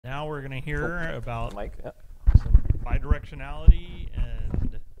Now we're going to hear about Mike, yeah. some bidirectionality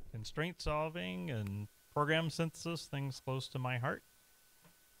and constraint solving and program synthesis, things close to my heart.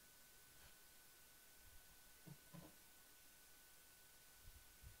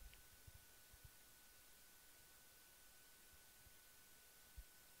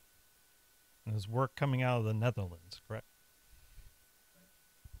 There's work coming out of the Netherlands, correct?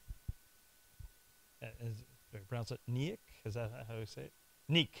 Do I pronounce it Niek? Is that how you say it?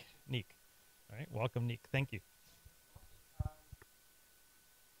 Niek. Niek. All right, welcome, Niek. Thank you.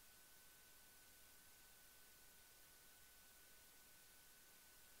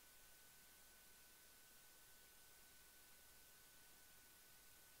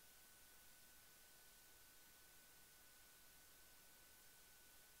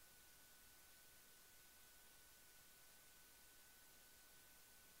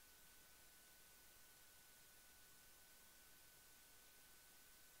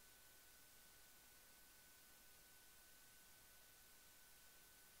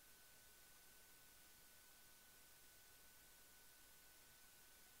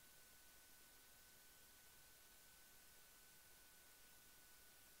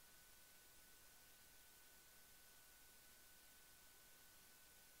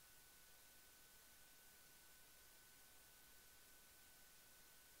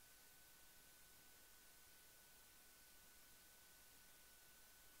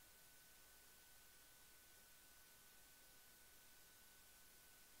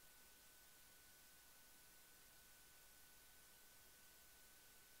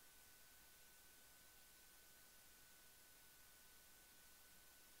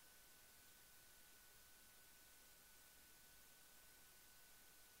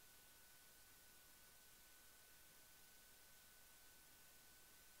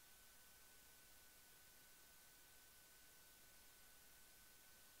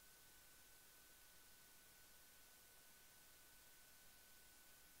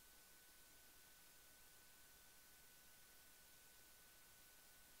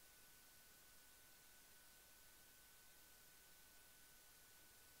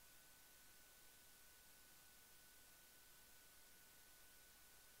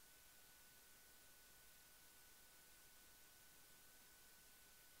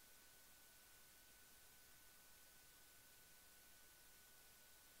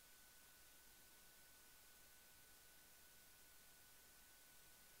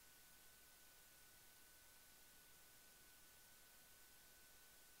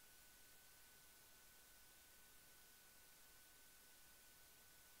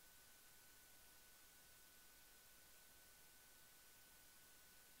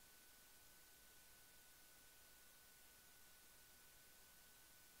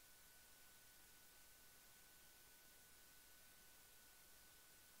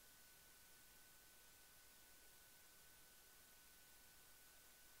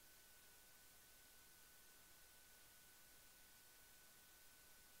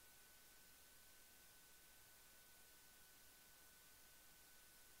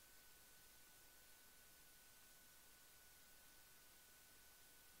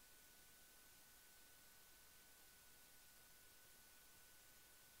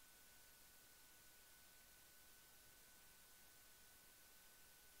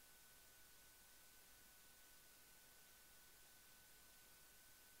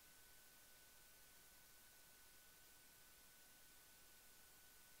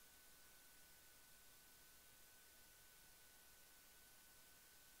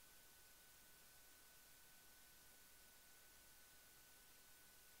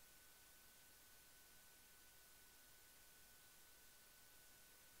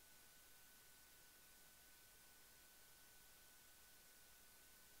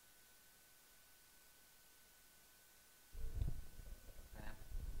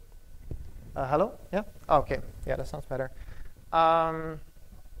 Hello? Yeah? Okay. Yeah, that sounds better. For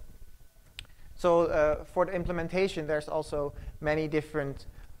the implementation, there's also many different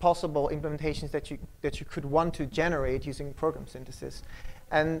possible implementations that you could want to generate using program synthesis.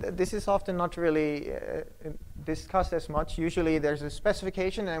 And this is often not really discussed as much. Usually there's a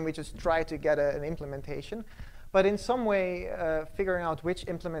specification and we just try to get an implementation. But in some way, figuring out which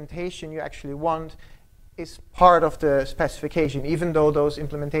implementation you actually want is part of the specification, even though those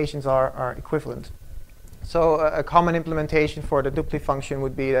implementations are equivalent. So a common implementation for the dupli function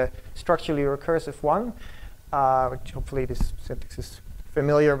would be the structurally recursive one, which hopefully this syntax is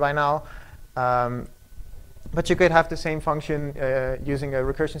familiar by now. But you could have the same function using a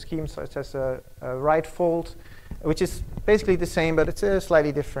recursion scheme such as a right fold, which is basically the same, but it's a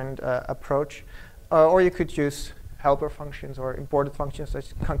slightly different approach. Or you could use helper functions or imported functions such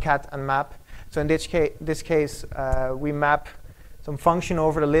as concat and map. So in this case, we map some function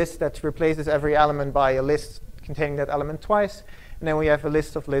over the list that replaces every element by a list containing that element twice. And then we have a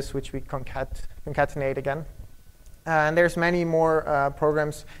list of lists which we concatenate again. And there's many more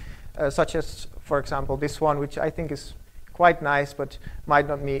programs, such as, for example, this one, which I think is quite nice, but might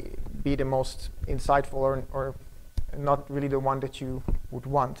not be the most insightful or not really the one that you would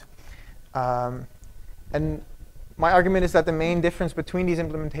want. And my argument is that the main difference between these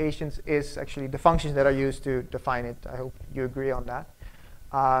implementations is actually the functions that are used to define it. I hope you agree on that.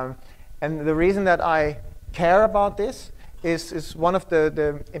 And the reason that I care about this is one of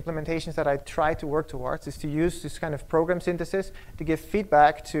the implementations that I try to work towards is to use this kind of program synthesis to give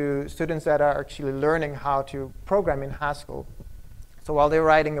feedback to students that are actually learning how to program in Haskell. So while they're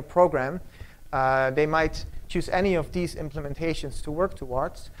writing a program, they might choose any of these implementations to work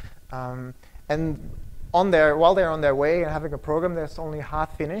towards. And while they're on their way and having a program that's only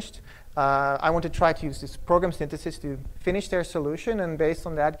half finished, I want to try to use this program synthesis to finish their solution, and based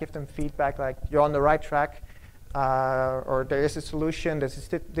on that, give them feedback like, you're on the right track, or there is a solution that's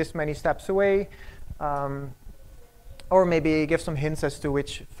this many steps away, or maybe give some hints as to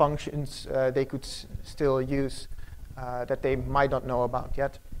which functions they could still use that they might not know about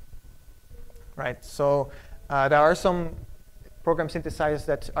yet. Right, so there are some program synthesizers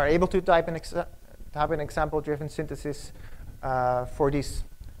that are able to have an example-driven synthesis for these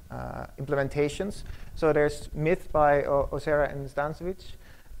implementations. So there's Smyth by Osera and Zdancevic,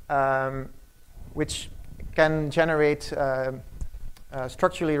 which can generate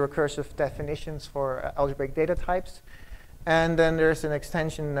structurally recursive definitions for algebraic data types. And then there's an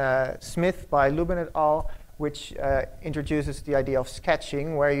extension, Smyth by Lubin et al., which introduces the idea of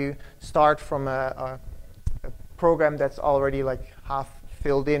sketching, where you start from a program that's already like half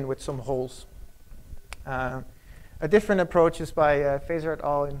filled in with some holes. A different approach is by Fazer et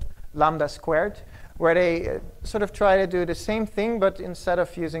al. In Lambda Squared, where they sort of try to do the same thing, but instead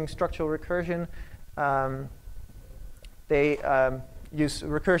of using structural recursion, they use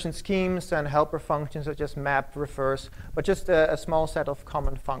recursion schemes and helper functions such as map, reverse, but just a small set of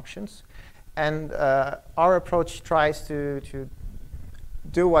common functions. And our approach tries to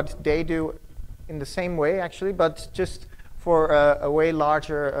do what they do in the same way, actually, but just for a way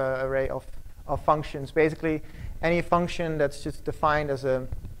larger array of functions. Basically, any function that's just defined as a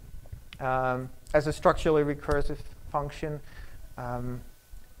structurally recursive function,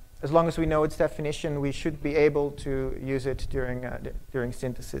 as long as we know its definition, we should be able to use it during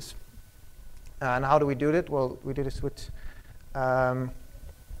synthesis. And how do we do that? Well, we do this with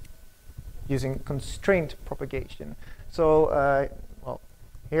using constraint propagation. So, well,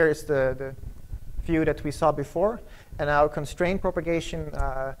 here is the view that we saw before. And now constraint propagation,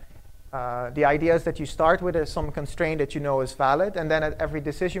 the idea is that you start with some constraint that you know is valid, and then at every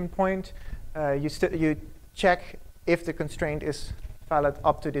decision point, you check if the constraint is valid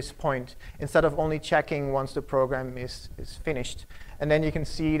up to this point, instead of only checking once the program is finished. And then you can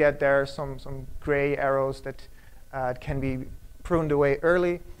see that there are some gray arrows that can be pruned away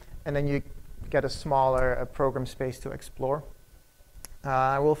early, and then you get a smaller program space to explore.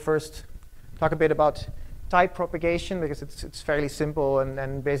 I will first talk a bit about type propagation, because it's fairly simple, and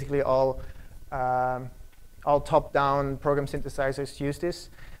then basically all top-down program synthesizers use this,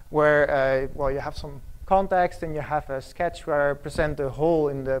 where well, you have some context and you have a sketch where I present the hole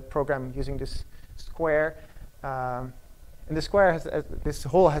in the program using this square. And the square this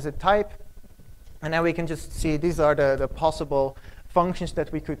hole has a type, and now we can just see these are the possible functions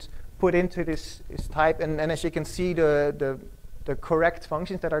that we could put into this type. And as you can see, the correct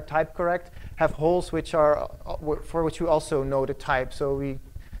functions that are type correct have holes which are for which we also know the type. So we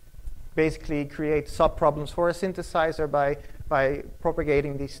basically create sub-problems for a synthesizer by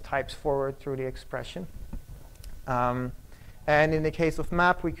propagating these types forward through the expression. And in the case of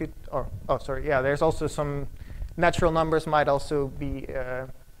map, we could, there's also some natural numbers might also be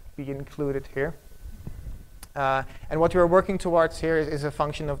included here. And what we're working towards here is a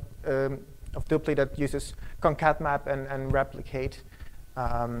function of dupli that uses concat map and replicate.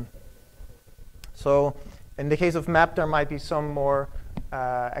 So in the case of map, there might be some more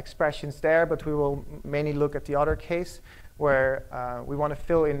expressions there, but we will mainly look at the other case where we want to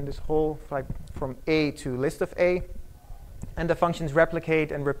fill in this whole like from A to list of A. And the functions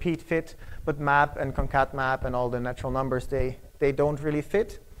replicate and repeat fit, but map and concat map and all the natural numbers, they don't really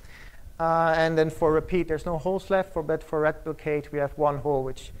fit. And then for repeat, there's no holes left. But for replicate, we have one hole,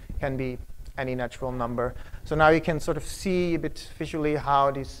 which can be any natural number. So now you can sort of see a bit visually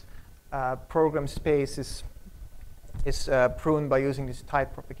how this program space is pruned by using this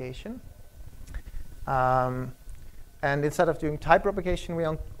type propagation. And instead of doing type propagation,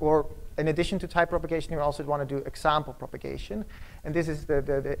 or in addition to type propagation, we also want to do example propagation. And this is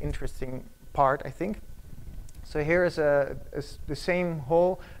the interesting part, I think. So here is the same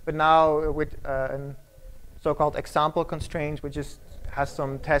hole, but now with a so-called example constraint, which just has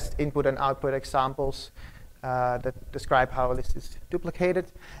some test input and output examples that describe how a list is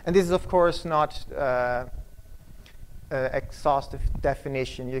duplicated. And this is, of course, not exhaustive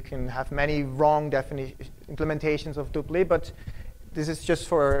definition. You can have many wrong implementations of dupli, but this is just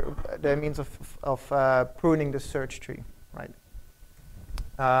for the means of pruning the search tree, right?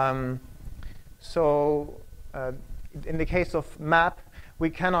 In the case of map, we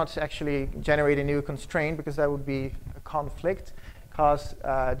cannot actually generate a new constraint because that would be a conflict, because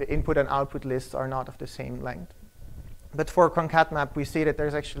the input and output lists are not of the same length. But for concat map, we see that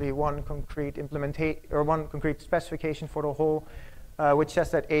there's actually one concrete one concrete specification for the whole, which says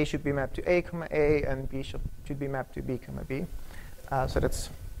that A should be mapped to A, A, and B should be mapped to B, B. So that's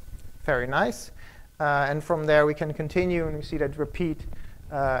very nice. And from there, we can continue, and we see that repeat,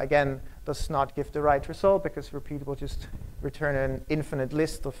 again, does not give the right result, because repeat will just return an infinite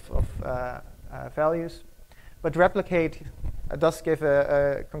list of values. But replicate does give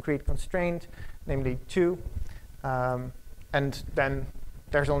a concrete constraint, namely 2. And then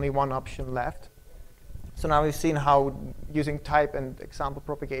there's only one option left. So now we've seen how using type and example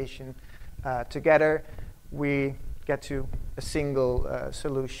propagation together, we get to a single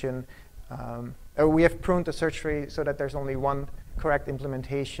solution. We have pruned the search tree so that there's only one correct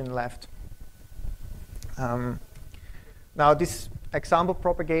implementation left. Now this example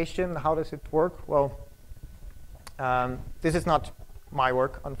propagation, how does it work? Well, this is not my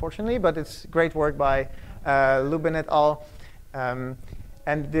work, unfortunately, but it's great work by Lubin et al. And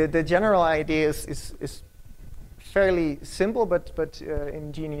the general idea is fairly simple, but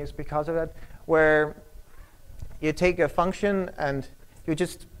ingenious because of that, where you take a function and you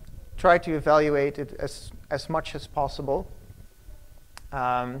just try to evaluate it as much as possible.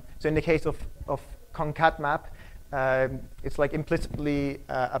 So in the case of concat map, it's like implicitly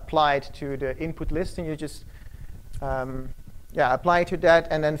applied to the input list, and you just apply to that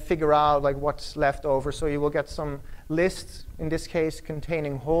and then figure out like what's left over. So you will get some lists, in this case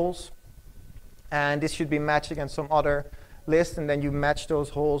containing holes, and this should be matched against some other list, and then you match those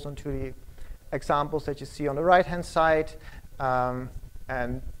holes onto the examples that you see on the right-hand side.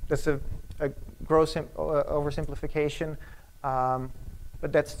 And that's a gross oversimplification,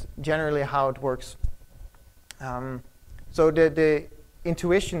 but that's generally how it works. So the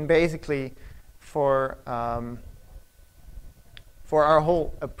intuition basically for our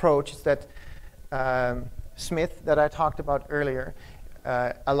whole approach is that Smyth, that I talked about earlier,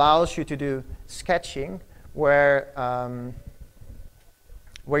 allows you to do sketching where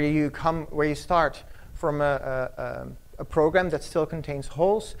you start from a program that still contains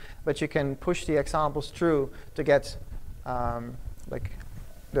holes, but you can push the examples through to get like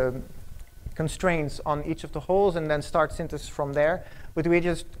the constraints on each of the holes, and then start synthesis from there. But we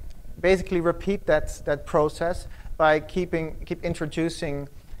just basically repeat that process by keep introducing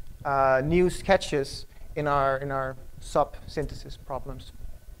new sketches in our sub-synthesis problems.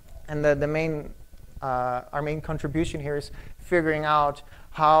 And our main contribution here is figuring out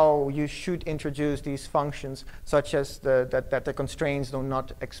how you should introduce these functions, such as that the constraints do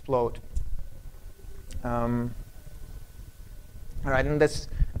not explode. All right, and this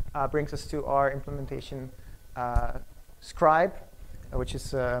brings us to our implementation Scrybe, which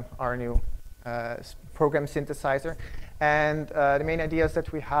is our new program synthesizer. And the main idea is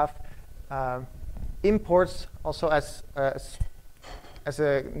that we have imports also as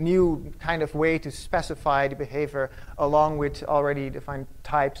a new kind of way to specify the behavior along with already defined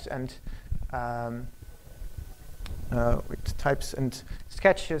types and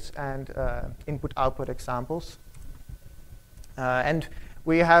sketches and input-output examples. And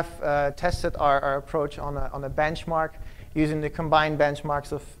we have tested our approach on a benchmark using the combined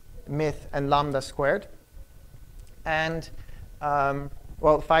benchmarks of Myth and lambda squared. And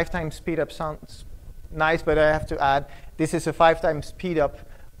well, 5 times speed up sounds nice, but I have to add, this is a 5 times speed up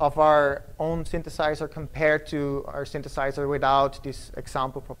of our own synthesizer compared to our synthesizer without this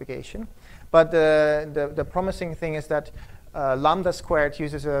example propagation. But the promising thing is that lambda squared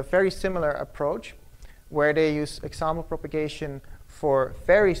uses a very similar approach, where they use example propagation for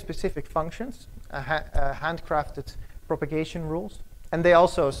very specific functions, handcrafted propagation rules. And they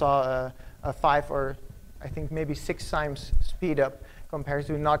also saw a 5 or I think maybe 6 times speed up compared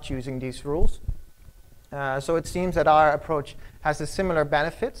to not using these rules. So it seems that our approach has a similar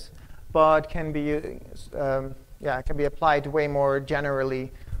benefits, but can be applied way more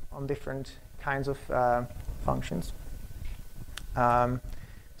generally on different kinds of functions.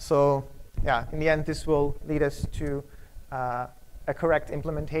 So yeah, in the end, this will lead us to a correct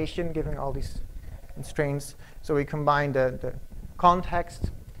implementation, given all these constraints. So we combine the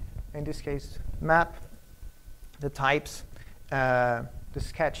context, in this case map, the types, the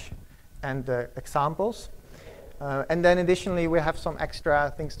sketch, and the examples. And then additionally, we have some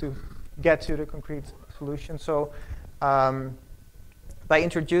extra things to get to the concrete solution. So by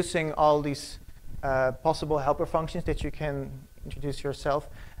introducing all these possible helper functions that you can introduce yourself,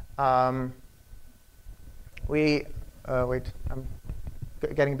 wait, I'm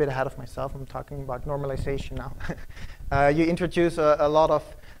getting a bit ahead of myself. I'm talking about normalization now. You introduce a lot of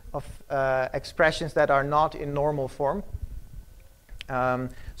expressions that are not in normal form.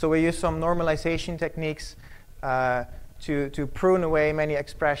 So we use some normalization techniques to prune away many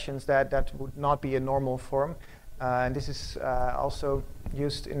expressions that would not be a normal form. And this is also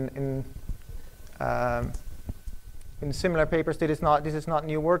used in similar papers. This is not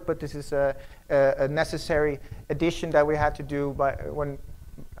new work, but this is a necessary addition that we had to do when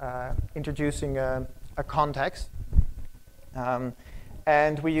introducing a context.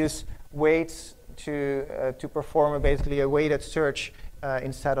 And we use weights to perform basically a weighted search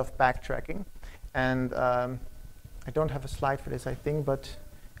instead of backtracking. And I don't have a slide for this, I think, but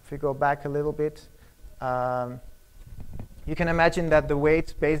if we go back a little bit, you can imagine that the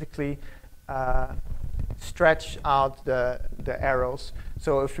weights basically stretch out the arrows.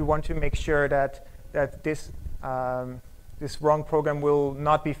 So if you want to make sure that this wrong program will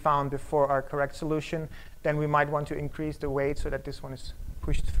not be found before our correct solution, then we might want to increase the weight so that this one is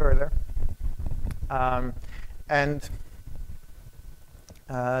pushed further. And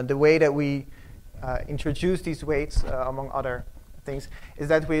the way that we introduce these weights, among other things, is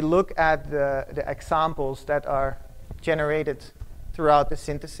that we look at the examples that are generated throughout the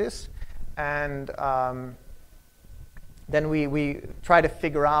synthesis, and then we try to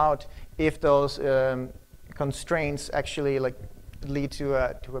figure out if those constraints actually lead to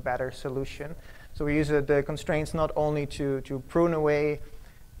a better solution. So we use the constraints not only to prune away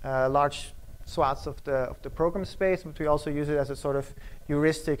large swaths of the program space, but we also use it as a sort of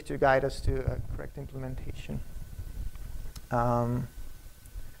heuristic to guide us to a correct implementation. All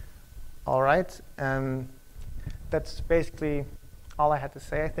right, that's basically all I had to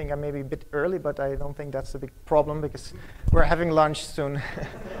say. I think I may be a bit early, but I don't think that's a big problem because we're having lunch soon.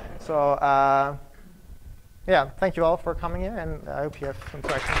 So yeah, thank you all for coming here, and I hope you have some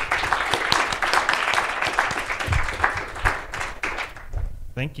questions.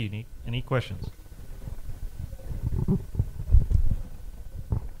 Thank you, Niek. Any questions?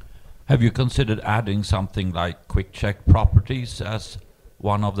 Have you considered adding something like quick check properties as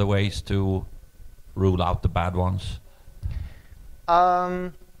one of the ways to rule out the bad ones?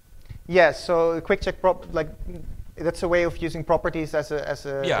 Yes, so quick check that's a way of using properties as a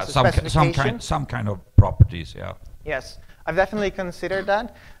specification. some kind of properties, yeah. Yes, I've definitely considered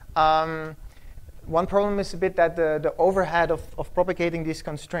that. One problem is a bit that the overhead of propagating these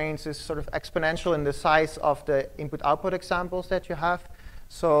constraints is sort of exponential in the size of the input-output examples that you have.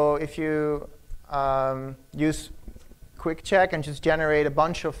 So if you use quick check and just generate a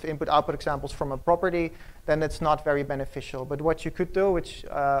bunch of input-output examples from a property, then it's not very beneficial. But what you could do, which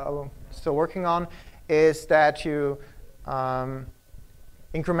I'm still working on, is that you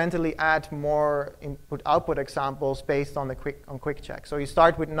incrementally add more input-output examples based on quick check. So you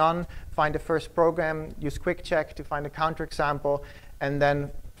start with none, find the first program, use quick check to find a counterexample, and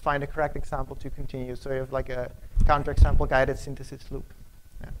then find a correct example to continue. So you have like a counterexample guided synthesis loop.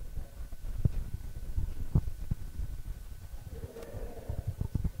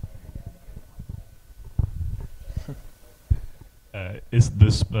 Is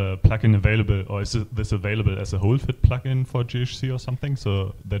this plugin available, or is this available as a whole fit plugin for GHC or something,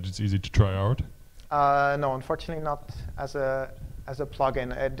 so that it's easy to try out? No, unfortunately not as a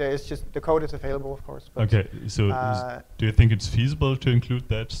plugin. There is just the code is available, of course. But okay, so do you think it's feasible to include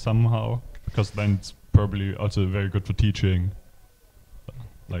that somehow? Because then it's probably also very good for teaching.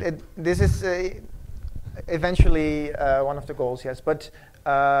 This is eventually one of the goals, yes. But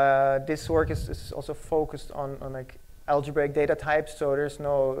this work is also focused on like algebraic data types, so there's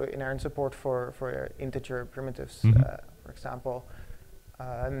no inherent support for integer primitives, for example.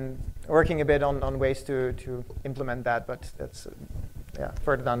 Working a bit on ways to implement that, but that's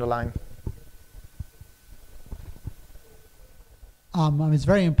further down the line. I was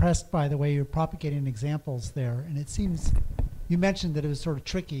very impressed by the way you're propagating examples there, and it seems you mentioned that it was sort of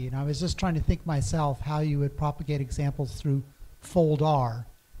tricky, and I was just trying to think myself how you would propagate examples through fold R,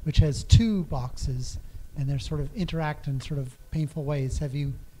 which has two boxes, and they sort of interact in sort of painful ways. Have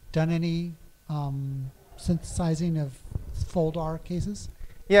you done any synthesizing of fold R cases?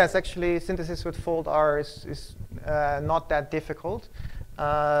 Yes, actually, synthesis with fold R is not that difficult.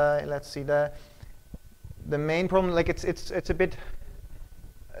 Let's see, the main problem, like it's a bit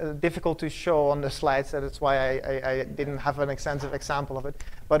difficult to show on the slides, so that's why I didn't have an extensive example of it.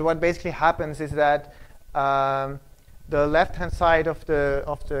 But what basically happens is that the left-hand side of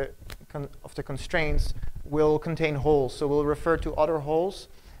the constraints will contain holes, so we'll refer to other holes,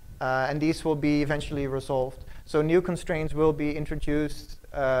 and these will be eventually resolved. So new constraints will be introduced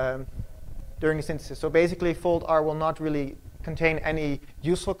during the synthesis. So basically, fold R will not really contain any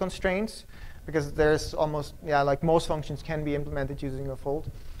useful constraints, because there's almost, like most functions can be implemented using a fold.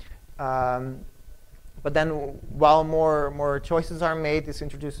 But then while more choices are made, this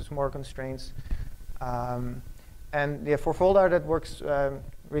introduces more constraints. And yeah, for fold R, that works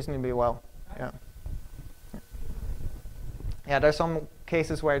reasonably well. Yeah, there's some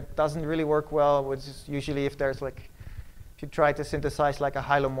cases where it doesn't really work well, which is usually if there's if you try to synthesize like a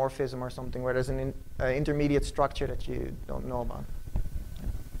hylomorphism or something where there's an intermediate structure that you don't know about.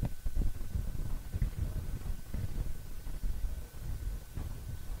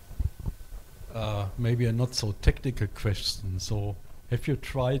 Maybe a not so technical question. So, have you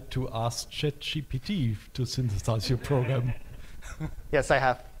tried to ask ChatGPT to synthesize your program? Yes, I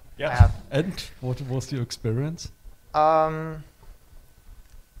have. Yeah. I have. And what was your experience?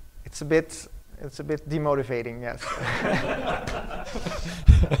 It's a bit demotivating, yes.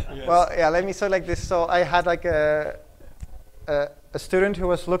 Yes. Well, yeah, let me say like this. So I had like a student who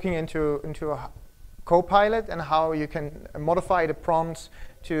was looking into a Copilot and how you can modify the prompts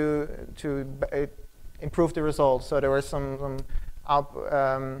to improve the results. So there were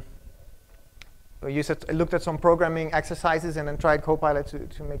we looked at some programming exercises and then tried Copilot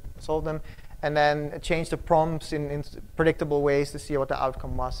to solve them, and then changed the prompts in predictable ways to see what the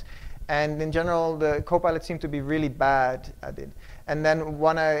outcome was. And in general, the Copilot seemed to be really bad at it. And then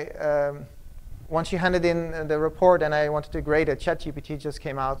once she handed in the report and I wanted to grade it, ChatGPT just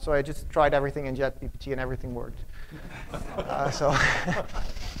came out. So I just tried everything in ChatGPT and everything worked. So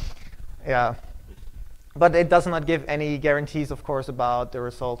yeah. But it does not give any guarantees, of course, about the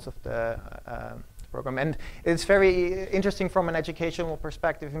results of the program. And it's very interesting from an educational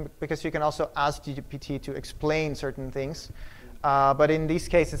perspective because you can also ask GPT to explain certain things. But in these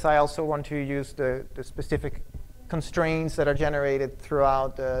cases, I also want to use the specific constraints that are generated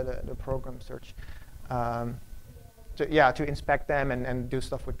throughout the program search to inspect them and do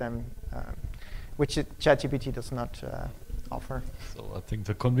stuff with them, which ChatGPT does not offer. So I think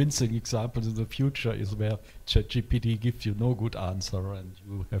the convincing example in the future is where ChatGPT gives you no good answer and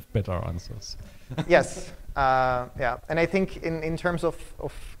you have better answers. Yes, yeah. And I think in terms of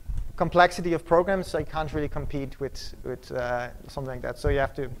complexity of programs, I can't really compete with something like that. So you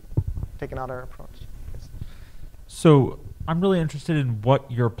have to take another approach. Yes. So I'm really interested in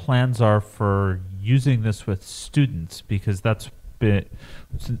what your plans are for using this with students, because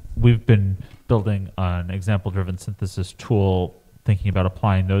we've been building an example-driven synthesis tool, thinking about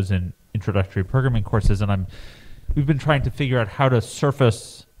applying those in introductory programming courses, and we've been trying to figure out how to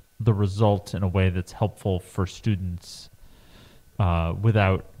surface the result in a way that's helpful for students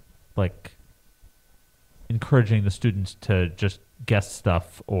without encouraging the students to just guess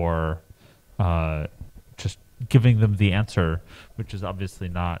stuff or just giving them the answer, which is obviously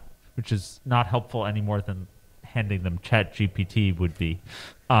not helpful any more than handing them ChatGPT would be.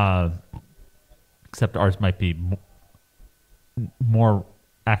 Except ours might be more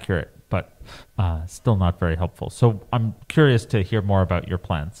accurate, but still not very helpful. So I'm curious to hear more about your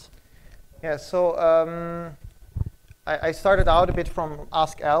plans. Yeah, so I started out a bit from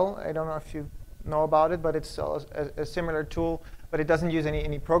AskL. I don't know if you know about it, but it's a similar tool, but it doesn't use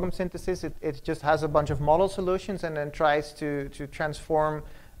any program synthesis. It just has a bunch of model solutions and then tries to transform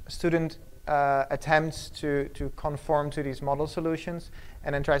student attempts to conform to these model solutions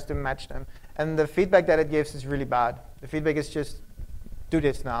and then tries to match them. And the feedback that it gives is really bad. The feedback is just, do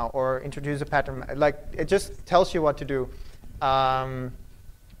this now, or introduce a pattern. It just tells you what to do.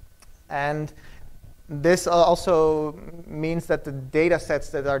 And this also means that the data sets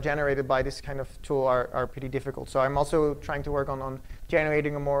that are generated by this kind of tool are pretty difficult. So I'm also trying to work on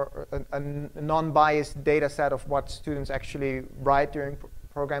generating a non-biased data set of what students actually write during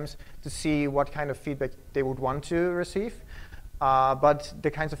programs to see what kind of feedback they would want to receive. But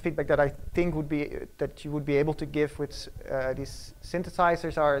the kinds of feedback that I think that you would be able to give with these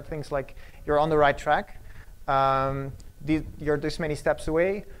synthesizers are things like, you're on the right track, you're this many steps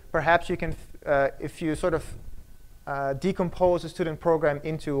away. Perhaps you can, if you sort of decompose a student program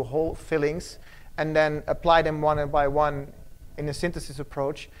into whole fillings and then apply them one by one in a synthesis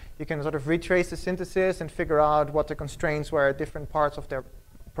approach, you can sort of retrace the synthesis and figure out what the constraints were at different parts of their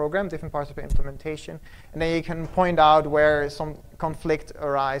program, different parts of the implementation. And then you can point out where some conflict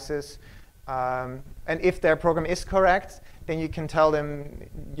arises. And if their program is correct, then you can tell them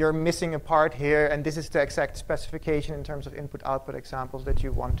you're missing a part here, and this is the exact specification in terms of input-output examples that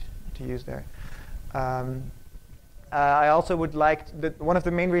you want to use there. I also would like, one of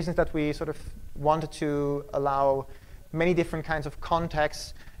the main reasons that we sort of wanted to allow many different kinds of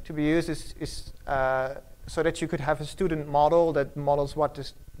contexts to be used is so that you could have a student model that models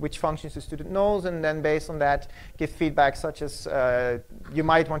which functions the student knows, and then based on that give feedback such as you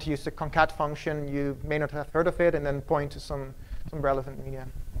might want to use the concat function, you may not have heard of it, and then point to some relevant media.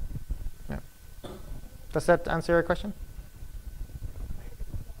 Yeah. Does that answer your question?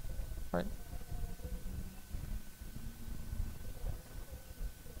 Right.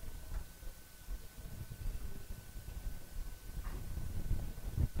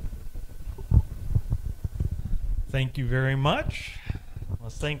 Thank you very much.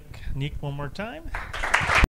 Let's thank Niek one more time.